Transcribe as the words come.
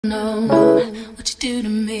know what you do to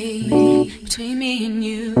me, between me and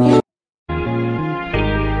you.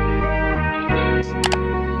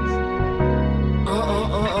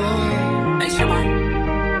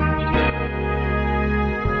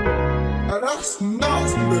 That's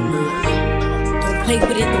nasty, baby. Don't play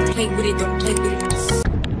with it, don't play with it, don't play with it.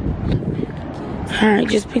 Alright,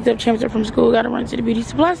 just picked up Champion from school. Gotta run to the beauty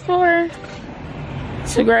supply store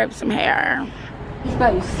to grab some hair.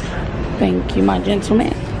 Spice. Thank you, my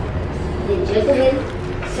gentleman. The gentleman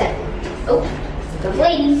said, oh, the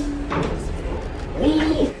ladies.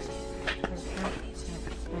 Ladies.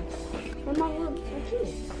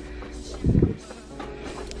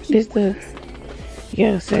 This the,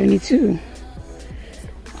 yeah, 72.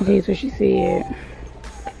 Okay, so she said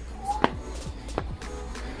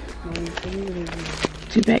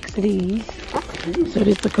 2 packs of these. So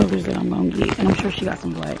this the colors that I'm gonna get, and I'm sure she got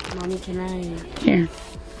some black. Mommy, can I? Here.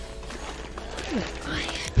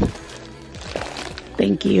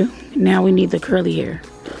 Thank you. Now we need the curly hair.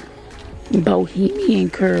 Bohemian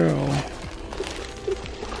curl.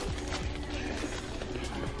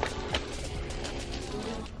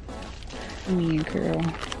 Bohemian curl.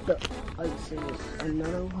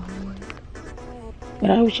 Another one. But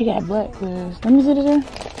I hope she got black, cause let me see this there.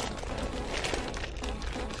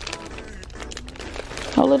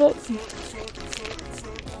 Hold it up.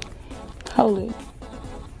 Hold it.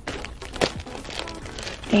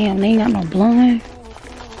 Damn, they ain't got no blonde.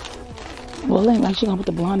 Well, it ain't like she gonna put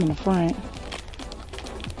the blonde in the front.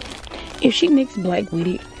 If she mixed black with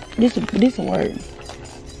it, this will work.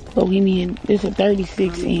 Bohemian, this a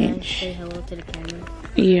 36 inch. Say hello to the camera.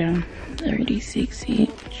 Yeah, 36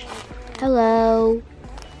 inch. Hello.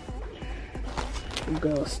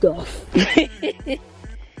 Girl stuff.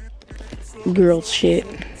 Girl shit.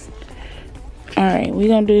 Alright, we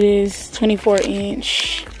gonna do this 24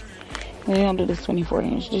 inch. We gonna do this 24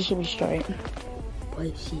 inch. This should be straight.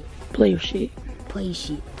 Play shit. Player shit. Play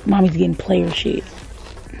shit. Mommy's getting player shit.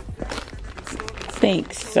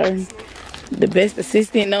 Thanks, sir. The best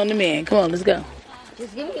assistant on the man. Come on, let's go.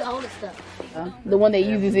 Just give me all the stuff. The one that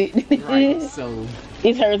uses it. Right, so.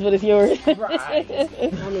 It's hers, but it's yours. Right.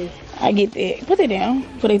 I get that. Put it down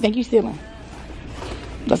so they think you stealing.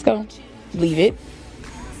 Let's go. Leave it.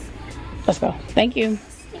 Let's go. Thank you.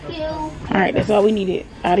 Thank you. Alright, that's all we needed.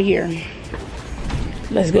 Out of here.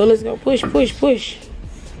 Let's go, let's go. Push, push, push.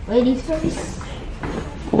 Ladies first.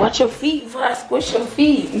 Watch your feet before I squish your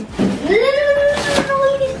feet. No,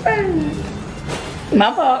 ladies first.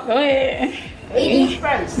 My fault. Go ahead. Ladies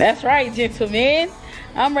first. That's right, gentlemen.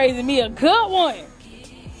 I'm raising me a good one.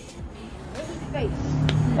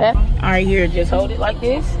 Alright, here. Just hold it like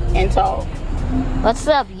this and talk. What's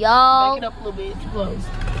up, y'all? Back it up a little bit. Too close.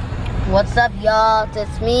 What's up, y'all?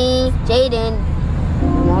 It's me, Jaden.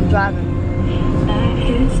 I'm driving.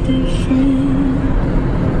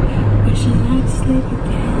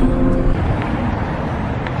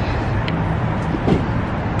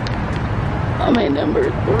 I'm at number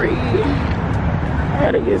 3.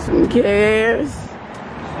 Gotta get some gas.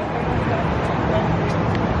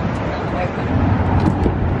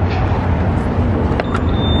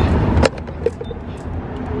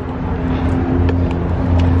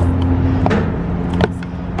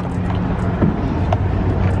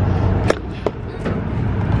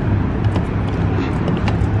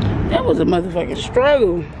 That was a motherfucking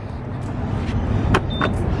struggle.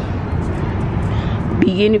 Be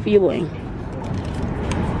getting it for your way.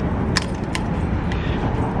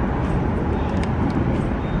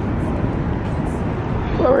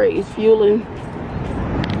 Alright, it's fueling.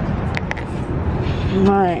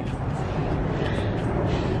 Alright.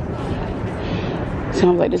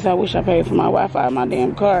 Sounds like this. I wish I paid for my Wi-Fi in my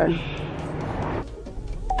damn car.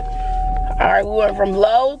 Alright, we went from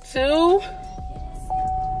low to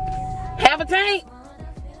half a tank.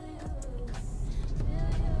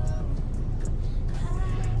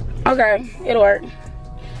 Okay, it'll work.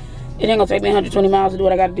 It ain't gonna take me 120 miles to do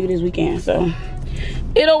what I gotta do this weekend, so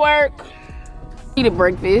it'll work. Eat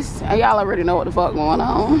breakfast. Y'all already know what the fuck going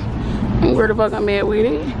on and where the fuck I'm at with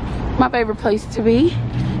it. My favorite place to be,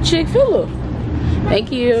 Chick-fil-A.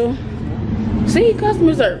 Thank you. See,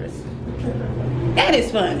 customer service at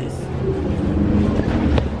its finest.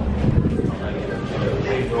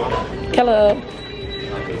 Hello.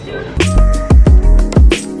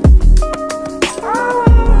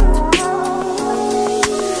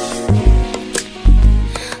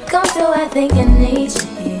 Come through, I think I need you.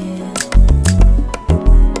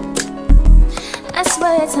 I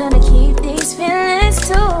swear it's hard to keep these feelings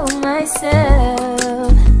to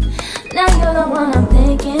myself. Now you're the one I'm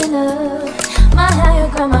thinking of. My higher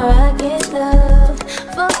ground, my rocket love.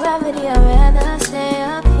 For gravity, I'd rather stay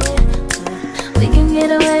up here.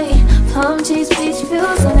 Palm trees, beach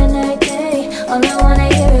views on a night day. All I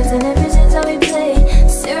wanna hear is in the visions that we play.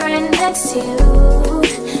 Sit right next to you.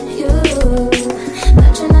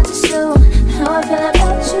 Not trying not to show how I feel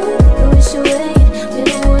about you. You wish away. We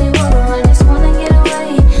don't really wanna, I just wanna get away.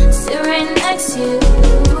 Sit right next to you.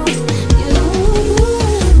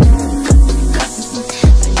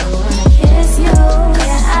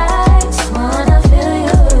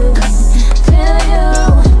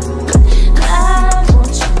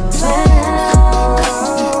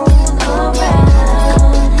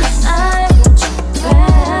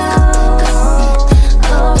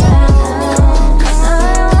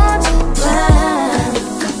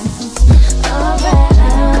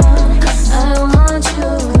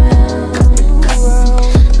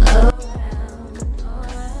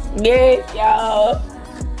 Yes, y'all.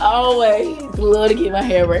 Always love to get my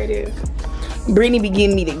hair braided. Brittany be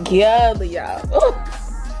getting me together, y'all.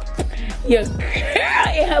 Your girl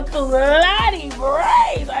in her Fulani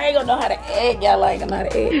braids. I ain't gonna know how to act, y'all. I ain't gonna know how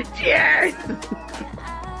to act. Cheers.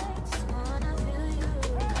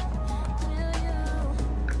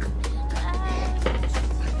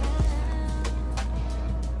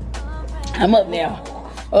 I'm up now.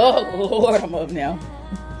 Oh Lord, I'm up now.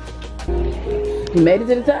 We made it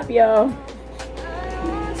to the top, y'all.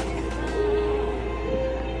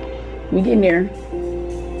 We getting there.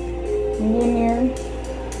 We getting there.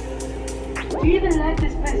 Do you even like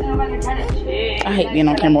this person? I'm about to try to check. I hate being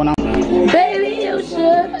on camera when I'm. Baby, you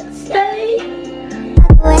should stay.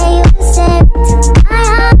 The way you stare into my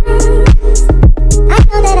eyes, I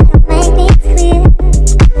know that I don't make things clear.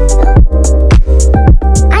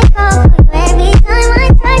 I fall for you every time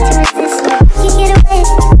I try to resist. You get away.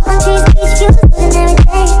 Palm trees, beach views, and every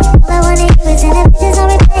day. All I wanna do is in the pictures on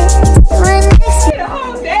replay. Sit right next to you.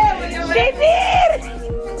 She did.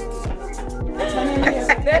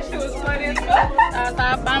 That shit was funny as fuck. So I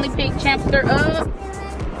finally picked Champster up.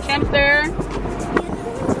 Champster.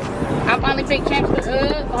 I finally picked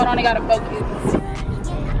Champster up. Hold on, I gotta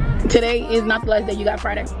focus. Today is not the last day. You got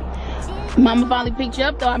Friday. Mama finally picked you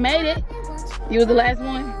up though. I made it. You was the last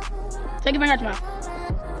one. Take your finger out your mouth.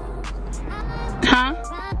 Huh?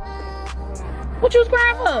 What you was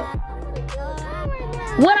crying for?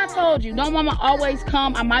 What I told you. Don't mama always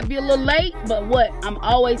come. I might be a little late, but what? I'm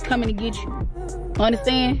always coming to get you.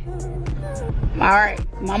 Understand? Alright.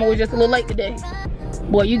 Mama was just a little late today.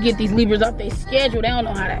 Boy, you get these Libras off their schedule. They don't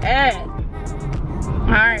know how to act.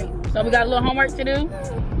 Alright. So we got a little homework to do.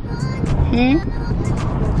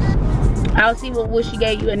 I'll see what she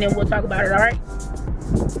gave you and then we'll talk about it, alright?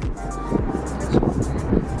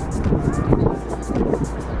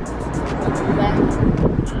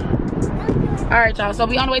 Alright, y'all. So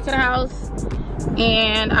we on the way to the house.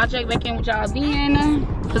 And I'll check back in with y'all then.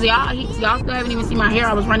 Because y'all still haven't even seen my hair.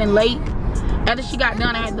 I was running late. After she got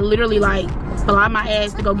done, I had to literally like fly my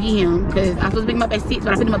ass to go get him. Because I was supposed to pick him up at 6,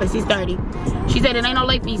 but I picked him up at 6:30. She said it ain't no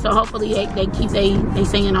late fee, so hopefully they keep they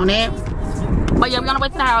saying on that. But yeah, we're gonna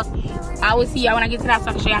wait to the house. I will see y'all when I get to the house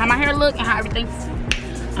so I can show you how my hair look and how everything.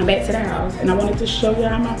 I'm back to the house and I wanted to show you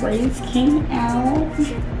how my braids came out.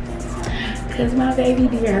 Cause my baby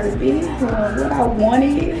did her big what I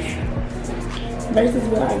wanted versus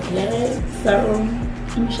what I got. So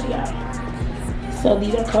let me show y'all. So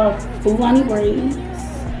these are called Fulani braids.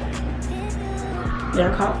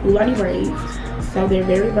 They're called Fulani braids. So they're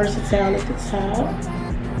very versatile at the top.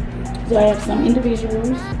 So I have some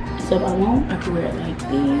individuals. So if I want, I can wear it like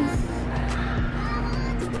this.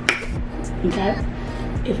 Okay.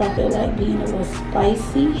 If I feel like being a little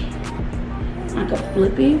spicy, I can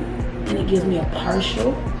flip it and it gives me a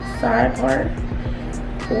partial side part.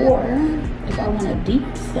 Or if I want a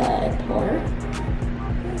deep side part,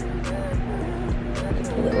 I can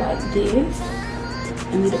pull it like this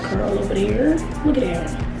and leave a curl over there. Look at that.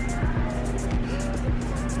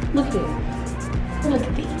 Look at that. Look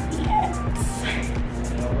at these.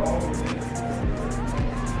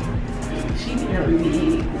 She did her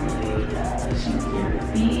big one. She did her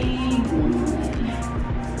big one.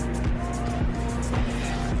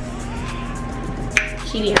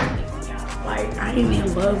 She did her big one, y'all. Like, I am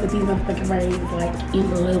in love with these motherfucking braids. Like, in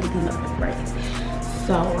love with these motherfucking braids.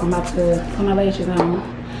 So, I'm about to put my lashes on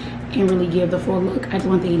and really give the full look. I just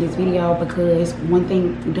want to end this video because one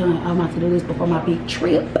thing done, I'm about to do this before my big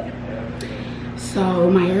trip. So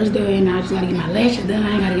my hair is done. Now I just gotta get my lashes done.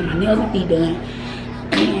 I gotta get my nails and feet done.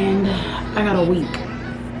 And I got a week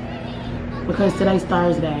because today's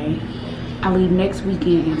Thursday. I leave next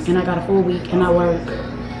weekend and I got a full week and I work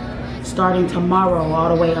starting tomorrow all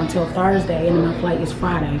the way until Thursday and then my flight is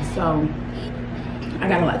Friday. So I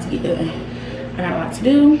got a lot to get done. I got a lot to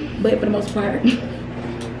do, but for the most part,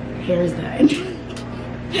 hair is done.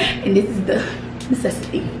 And this is the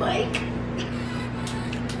necessity bike.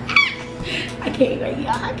 I can't wait,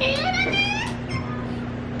 y'all.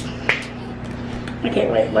 I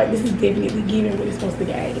can't wait. Like, this is definitely giving what it's supposed to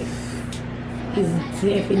give. It's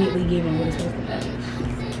definitely giving what it's supposed to give.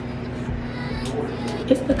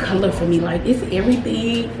 It's the color for me. Like, it's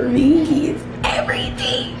everything for me. It's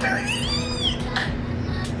everything for me.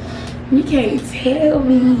 You can't tell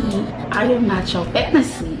me I am not your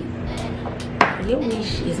fantasy. Your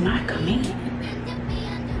wish is my command.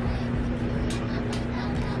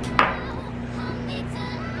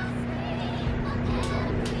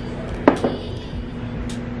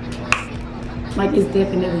 Like, it's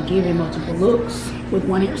definitely giving multiple looks with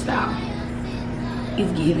one hairstyle.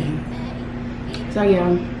 It's giving. So yeah,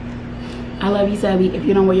 I love you, Subbie. If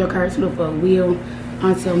you don't wear your cards to the fuck wheel,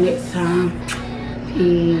 until next time,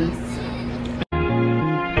 peace.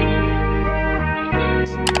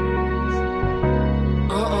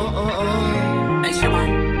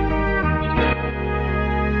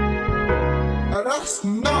 That's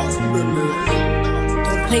not the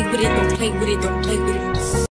Don't play with it, don't play with it, don't play with it.